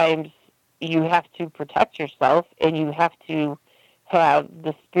lot of times you have to protect yourself and you have to have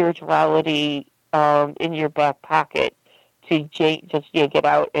the spirituality in your back pocket to just yank it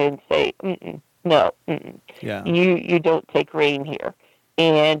out and say, no, Yeah. you don't take reign here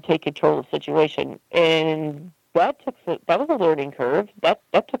and take control of the situation. And that was a learning curve. That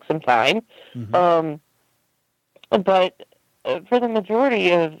took some time. Mm-hmm. But for the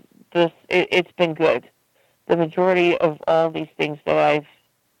majority of this, it's been good. The majority of all these things that I've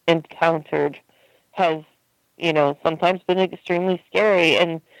encountered has, sometimes been extremely scary.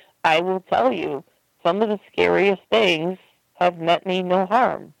 And I will tell you, some of the scariest things have meant me no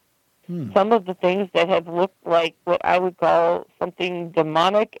harm. Some of the things that have looked like what I would call something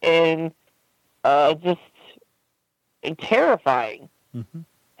demonic and just terrifying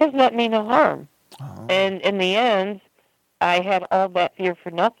has meant me no harm. Oh. And in the end, I had all that fear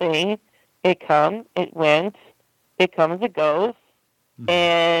for nothing. It come, it went, it comes, it goes,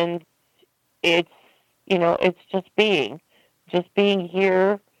 and it's it's just being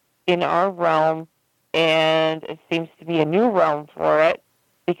here in our realm, and it seems to be a new realm for it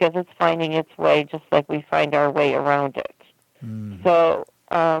because it's finding its way just like we find our way around it. So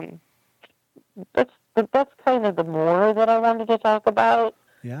that's kind of the more that I wanted to talk about.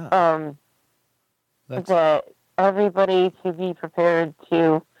 Yeah. That everybody to be prepared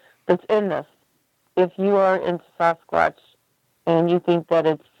to that's in this. If you are into Sasquatch and you think that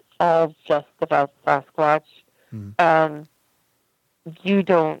it's all just about Sasquatch, you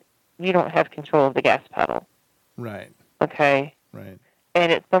don't have control of the gas pedal. Right. Okay. Right.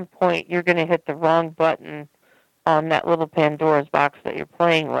 And at some point you're going to hit the wrong button on that little Pandora's box that you're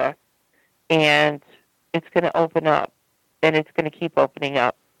playing with, and it's going to open up, and it's going to keep opening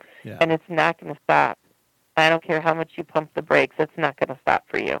up, and it's not going to stop. I don't care how much you pump the brakes, it's not going to stop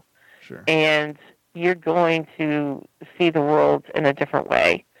for you. Sure. And you're going to see the world in a different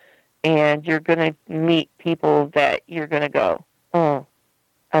way, and you're going to meet people that you're going to go, oh,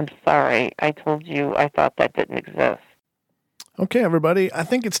 I'm sorry, I told you I thought that didn't exist. Okay, everybody, I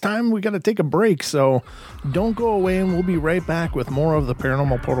think it's time we got to take a break, so don't go away, and we'll be right back with more of the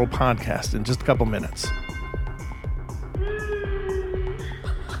Paranormal Portal podcast in just a couple minutes.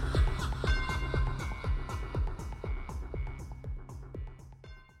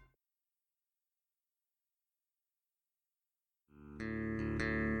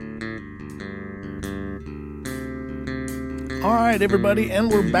 All right, everybody,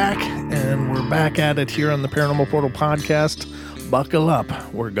 and we're back at it here on the Paranormal Portal podcast. Buckle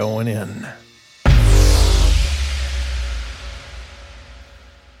up, we're going in.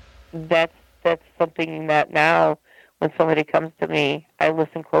 That's something that now, when somebody comes to me, I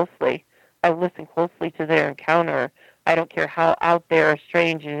listen closely. I listen closely to their encounter. I don't care how out there or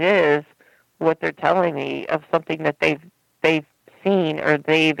strange it is, what they're telling me of something that they've seen or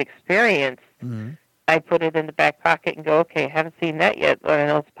they've experienced. I put it in the back pocket and go, okay, I haven't seen that yet, but I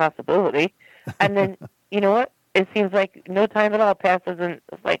know it's a possibility. And then, you know what? It seems like no time at all passes, and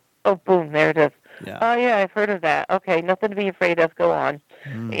it's like, oh, boom, there it is. Yeah. Oh, yeah, I've heard of that. Okay, nothing to be afraid of. Go on.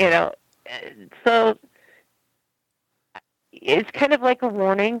 So it's kind of like a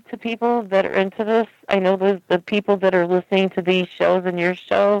warning to people that are into this. I know the people that are listening to these shows and your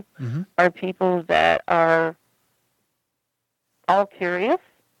show are people that are all curious.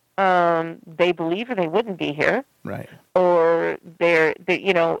 They believe or they wouldn't be here. Right. Or they're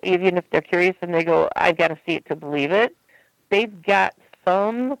even if they're curious and they go, I've got to see it to believe it, they've got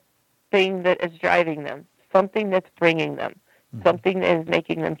something that is driving them, something that's bringing them, something that is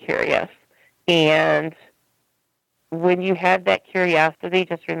making them curious. And when you have that curiosity,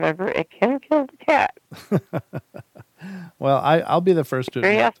 just remember it can kill the cat. Well, I'll be the first to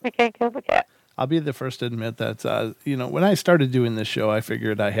admit. Curiosity can't kill the cat. I'll be the first to admit that, when I started doing this show, I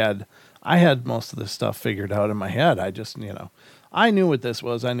figured I had most of this stuff figured out in my head. I just, I knew what this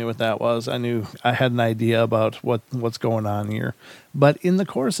was. I knew what that was. I knew I had an idea about what's going on here. But in the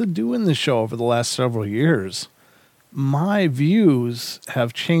course of doing this show over the last several years, my views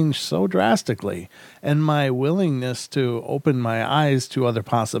have changed so drastically, and my willingness to open my eyes to other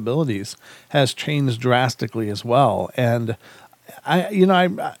possibilities has changed drastically as well. And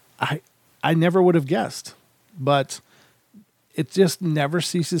I never would have guessed, but it just never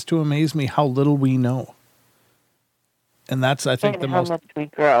ceases to amaze me how little we know. And that's, I think, and the how most. much we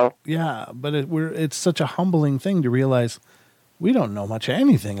grow. Yeah, but it's such a humbling thing to realize we don't know much of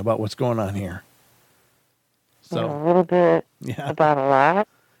anything about what's going on here. So a little bit about a lot.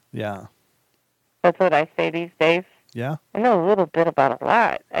 Yeah. That's what I say these days. Yeah. I know a little bit about a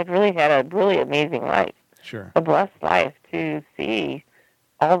lot. I've really had a really amazing life. Sure. A blessed life to see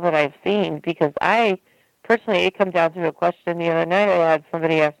all that I've seen, because I personally, it comes down to a question the other night. I had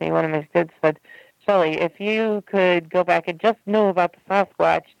somebody ask me, one of my kids said, Shelley, if you could go back and just know about the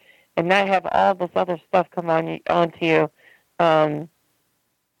Sasquatch and not have all this other stuff come onto you, um,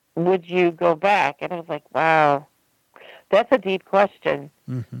 would you go back? And I was like, wow, that's a deep question.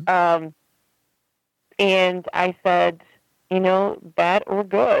 Mm-hmm. And I said, bad or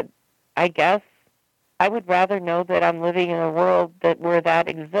good. I guess I would rather know that I'm living in a world where that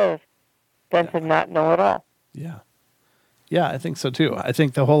exists than to not know at all. Yeah. Yeah, I think so too. I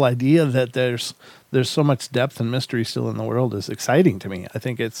think the whole idea that there's so much depth and mystery still in the world is exciting to me. I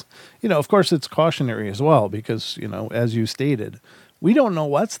think it's, of course it's cautionary as well because, as you stated, we don't know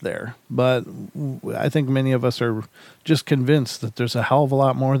what's there, but I think many of us are just convinced that there's a hell of a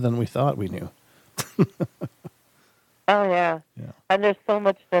lot more than we thought we knew. Oh, yeah. Yeah. And there's so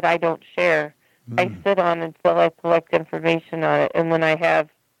much that I don't share. I sit on until I collect information on it. And when I have,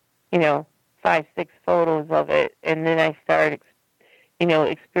 5, 6 photos of it, and then I start,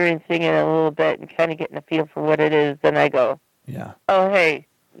 experiencing it a little bit and kind of getting a feel for what it is, then I go, Yeah. oh, hey,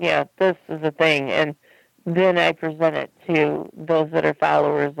 yeah, this is a thing. And then I present it to those that are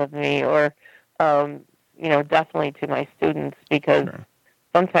followers of me or, definitely to my students because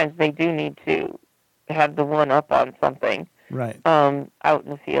sometimes they do need to have the one up on something right out in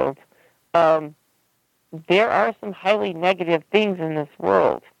the field. There are some highly negative things in this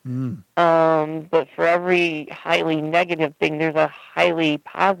world. But for every highly negative thing, there's a highly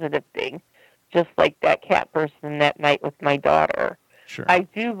positive thing, just like that cat person that night with my daughter. Sure. I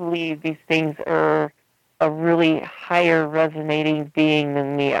do believe these things are a really higher resonating being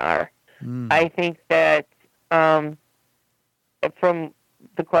than we are. I think that from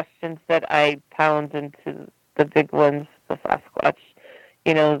the questions that I pound into the big ones, the Sasquatch,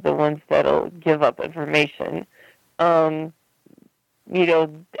 the ones that'll give up information, I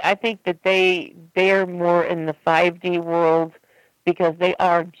think that they're more in the 5D world because they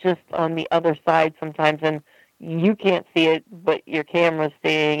are just on the other side sometimes, and you can't see it, but your camera's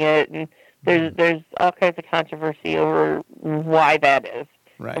seeing it, and there's all kinds of controversy over why that is.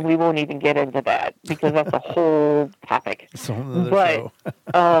 Right. And we won't even get into that because that's a whole topic. But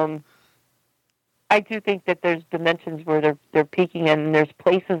I do think that there's dimensions where they're peeking in, and there's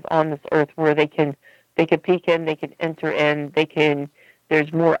places on this earth where they can peek in, they can enter in,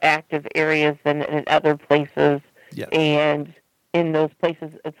 there's more active areas than in other places. Yes. And in those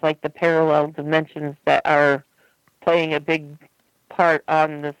places, it's like the parallel dimensions that are playing a big part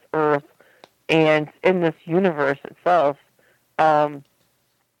on this earth and in this universe itself.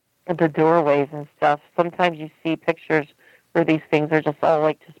 The doorways and stuff. Sometimes you see pictures where these things are just all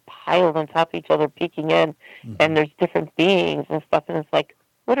like just piled on top of each other, peeking in, and there's different beings and stuff, and it's like,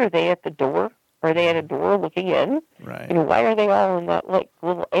 what are they at the door? Are they at a door looking in? Right. Why are they all in that like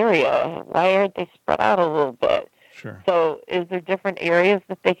little area? Why aren't they spread out a little bit? Sure. So is there different areas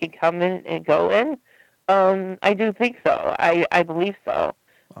that they could come in and go in? I do think so. I believe so.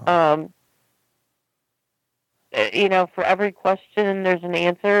 Wow. For every question, there's an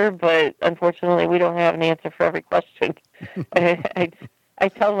answer, but unfortunately, we don't have an answer for every question. I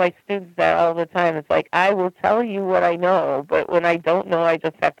tell my students that all the time. It's like, I will tell you what I know, but when I don't know, I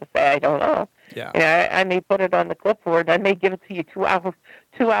just have to say I don't know. Yeah. I may put it on the clipboard. I may give it to you 2 hours.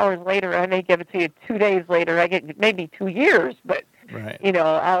 2 hours later, I may give it to you 2 days later. I get maybe 2 years, but right.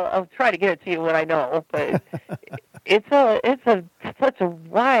 I'll try to get it to you when I know. But it's such a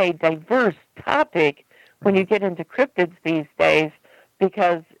wide, diverse topic when you get into cryptids these days,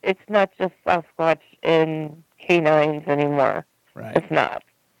 because it's not just Sasquatch and canines anymore. Right. It's not.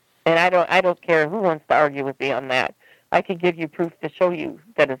 And I don't care who wants to argue with me on that. I can give you proof to show you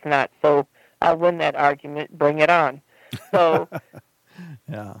that it's not. So I'll win that argument. Bring it on. So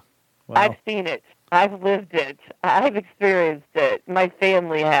yeah. Well, I've seen it. I've lived it. I've experienced it. My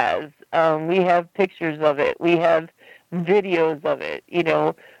family has. We have pictures of it. We have videos of it.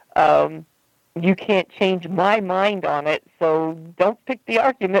 You can't change my mind on it, so don't pick the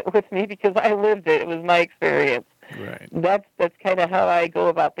argument with me because I lived it. It was my experience. Right. That's kind of how I go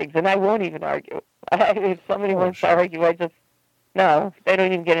about things, and I won't even argue. If somebody wants to argue, no, they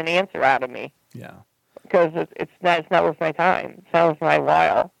don't even get an answer out of me. Yeah. Because it's not worth my time. It's not worth my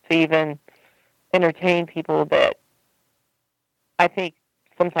while to even entertain people that I think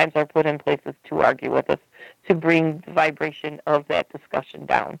sometimes are put in places to argue with us, to bring the vibration of that discussion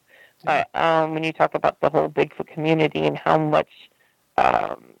down. Yeah. When you talk about the whole Bigfoot community and how much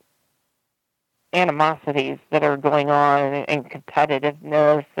animosities that are going on and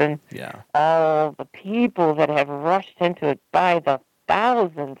competitiveness and all the people that have rushed into it by the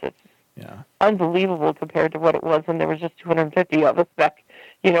thousands, it's unbelievable compared to what it was when there was just 250 of us back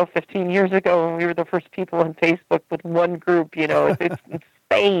 15 years ago when we were the first people on Facebook with one group. It's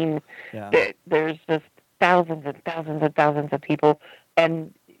insane that there's just thousands and thousands and thousands of people,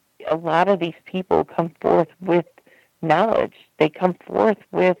 and a lot of these people come forth with knowledge. They come forth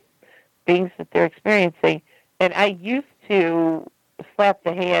with things that they're experiencing. And I used to slap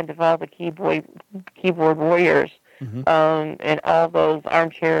the hand of all the keyboard warriors and all those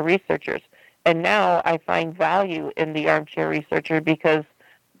armchair researchers. And now I find value in the armchair researcher because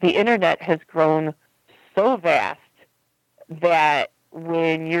the internet has grown so vast that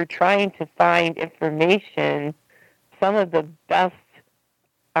when you're trying to find information, some of the best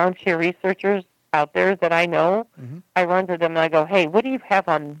armchair researchers out there that I know, I run to them and I go, hey, what do you have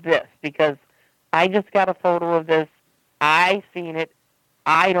on this? Because I just got a photo of this. I seen it.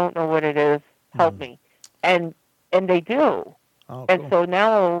 I don't know what it is. Help me. And they do. Oh, and cool. So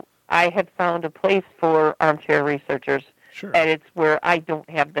now I have found a place for armchair researchers. Sure. And it's where I don't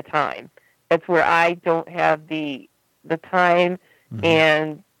have the time. It's where I don't have the time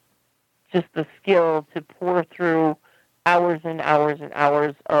and just the skill to pour through hours and hours and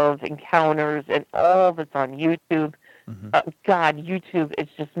hours of encounters and all that's on YouTube. God, YouTube is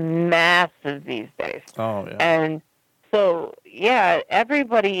just massive these days. Oh, yeah. And so, yeah,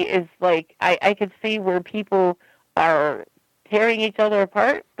 everybody is like, I can see where people are tearing each other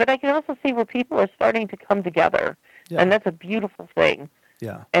apart, but I can also see where people are starting to come together. Yeah. And that's a beautiful thing.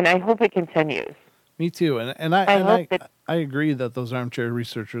 Yeah. And I hope it continues. Me too. And I agree that those armchair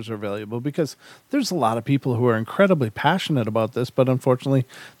researchers are valuable because there's a lot of people who are incredibly passionate about this, but unfortunately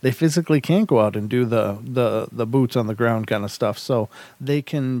they physically can't go out and do the boots on the ground kind of stuff. So they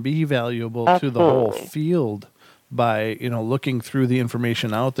can be valuable to the whole field by, looking through the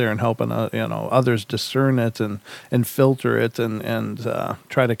information out there and helping, others discern it and filter it and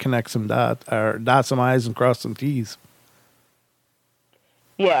try to connect some dot some I's and cross some T's.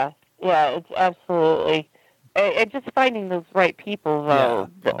 Yeah, it's absolutely. And just finding those right people, though,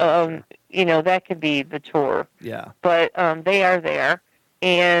 sure. That could be the chore. Yeah. But they are there,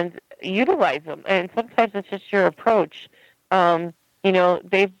 and utilize them. And sometimes it's just your approach.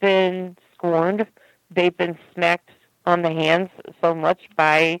 They've been scorned. They've been smacked on the hands so much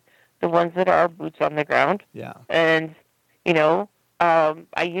by the ones that are boots on the ground. Yeah. And,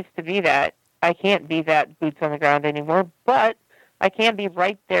 I used to be that. I can't be that boots on the ground anymore, but I can be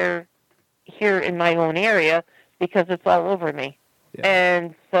right there here in my own area because it's all over me. Yeah.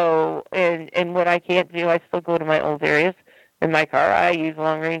 And so, and what I can't do, I still go to my old areas. In my car, I use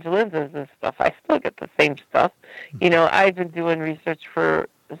long-range lenses and stuff. I still get the same stuff. I've been doing research for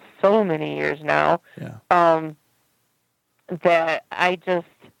so many years now that I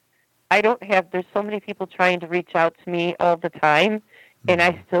don't have, there's so many people trying to reach out to me all the time, and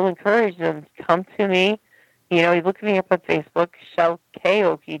I still encourage them to come to me. You look me up on Facebook, Shel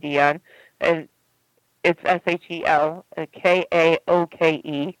Dion, and it's SHEL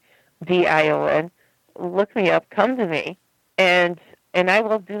KAOKEDION. Look me up, come to me, and I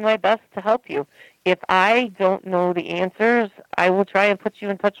will do my best to help you. If I don't know the answers, I will try and put you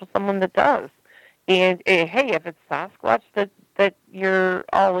in touch with someone that does. And hey, if it's Sasquatch that you're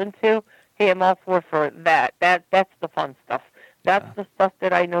all into, hey, I'm all for that. That's the fun stuff. That's the stuff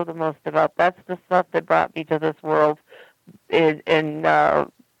that I know the most about. That's the stuff that brought me to this world in the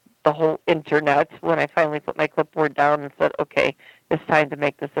whole internet when I finally put my clipboard down and said, okay, it's time to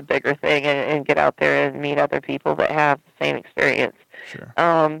make this a bigger thing and get out there and meet other people that have the same experience. Sure.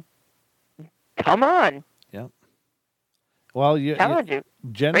 Come on. Yep. Well, bring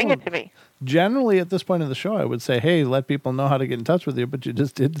it to me. Generally, at this point of the show, I would say, hey, let people know how to get in touch with you, but you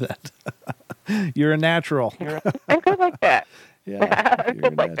just did that. You're a natural. I'm good like that. Yeah, I'm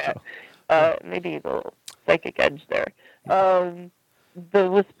good like that. Maybe a little psychic edge there. The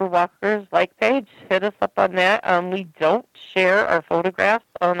Whisper Walkers page, hit us up on that. We don't share our photographs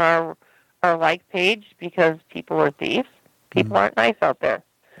on our page because people are thieves. People aren't nice out there.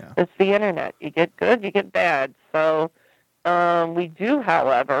 Yeah. It's the internet. You get good, you get bad. So we do,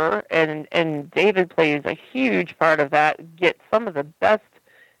 however, and David plays a huge part of that, get some of the best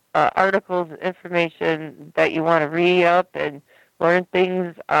articles and information that you want to read up and learn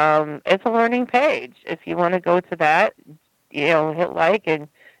things. It's a learning page. If you want to go to that, hit like and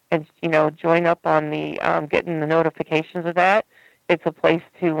join up on the getting the notifications of that. It's a place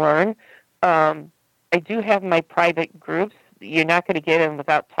to learn. I do have my private groups. You're not going to get in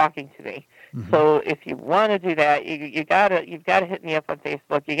without talking to me. Mm-hmm. So if you want to do that, you've got to hit me up on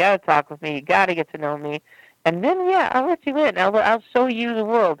Facebook. You got to talk with me. You got to get to know me. And then, I'll let you in. I'll show you the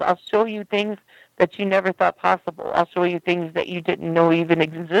world. I'll show you things that you never thought possible. I'll show you things that you didn't know even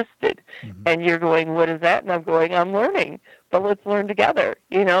existed. Mm-hmm. And you're going, what is that? And I'm going, I'm learning. But let's learn together,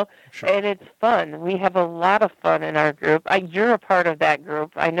 you know? Sure. And it's fun. We have a lot of fun in our group. You're a part of that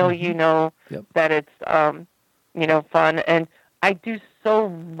group. I know Mm-hmm. you know Yep. that it's, you know, fun. And I do so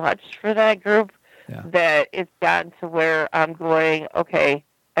much for that group Yeah. that it's gotten to where I'm going, okay,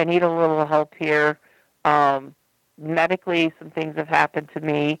 I need a little help here. Medically, some things have happened to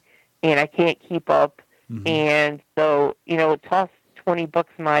me, and I can't keep up. Mm-hmm. And so, you know, toss $20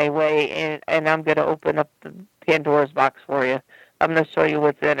 my way, and I'm going to open up the Pandora's box for you. I'm going to show you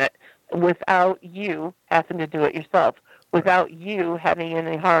what's in it without you having to do it yourself, without you having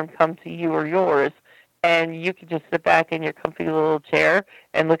any harm come to you or yours. And you can just sit back in your comfy little chair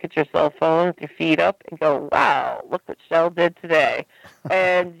and look at your cell phone with your feet up and go, wow, look what Shel did today.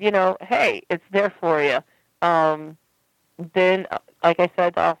 And, you know, hey, it's there for you. Then, like I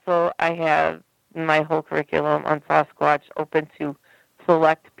said, also, I have my whole curriculum on Sasquatch open to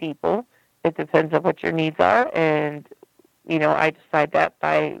select people. It depends on what your needs are. And, you know, I decide that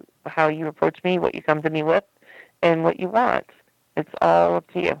by how you approach me, what you come to me with, and what you want. It's all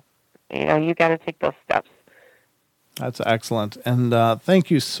up to you. You know, you got to take those steps. That's excellent. And thank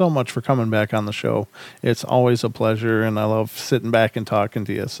you so much for coming back on the show. It's always a pleasure, and I love sitting back and talking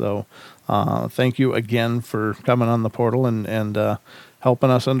to you. So thank you again for coming on the portal and helping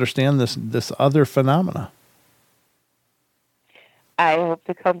us understand this other phenomena. I hope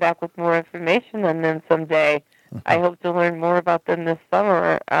to come back with more information on them someday. I hope to learn more about them this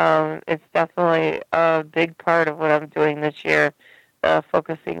summer. It's definitely a big part of what I'm doing this year.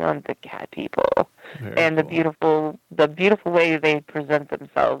 Focusing on the cat people and cool. the beautiful way they present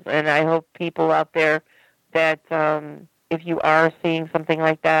themselves. And I hope people out there that if you are seeing something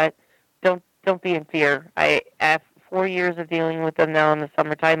like that, don't be in fear. I have 4 years of dealing with them now in the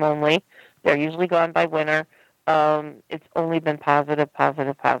summertime only. They're usually gone by winter. It's only been positive.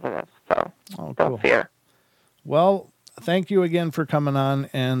 So don't fear. Well, thank you again for coming on,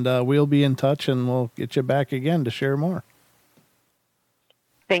 and we'll be in touch, and we'll get you back again to share more.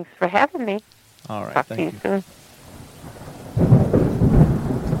 Thanks for having me. All right. Talk to you soon.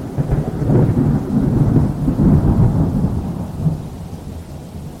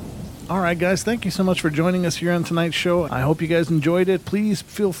 All right, guys, thank you so much for joining us here on tonight's show. I hope you guys enjoyed it. Please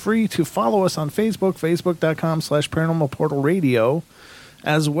feel free to follow us on Facebook, facebook.com/Paranormal Portal Radio,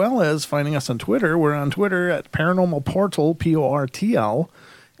 as well as finding us on Twitter. We're on Twitter at Paranormal Portal, Portl.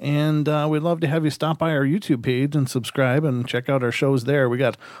 And we'd love to have you stop by our YouTube page and subscribe and check out our shows there. We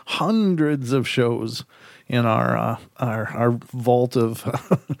got hundreds of shows in our vault of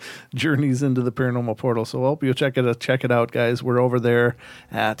journeys into the paranormal portal. So I hope you'll check it out, guys. We're over there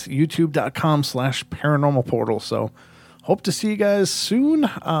at youtube.com/paranormal portal. So hope to see you guys soon.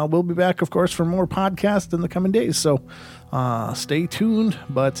 We'll be back, of course, for more podcasts in the coming days. So stay tuned.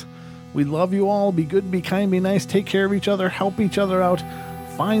 But we love you all. Be good, be kind, be nice. Take care of each other. Help each other out.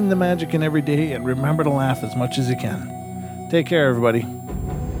 Find the magic in every day, and remember to laugh as much as you can. Take care, everybody.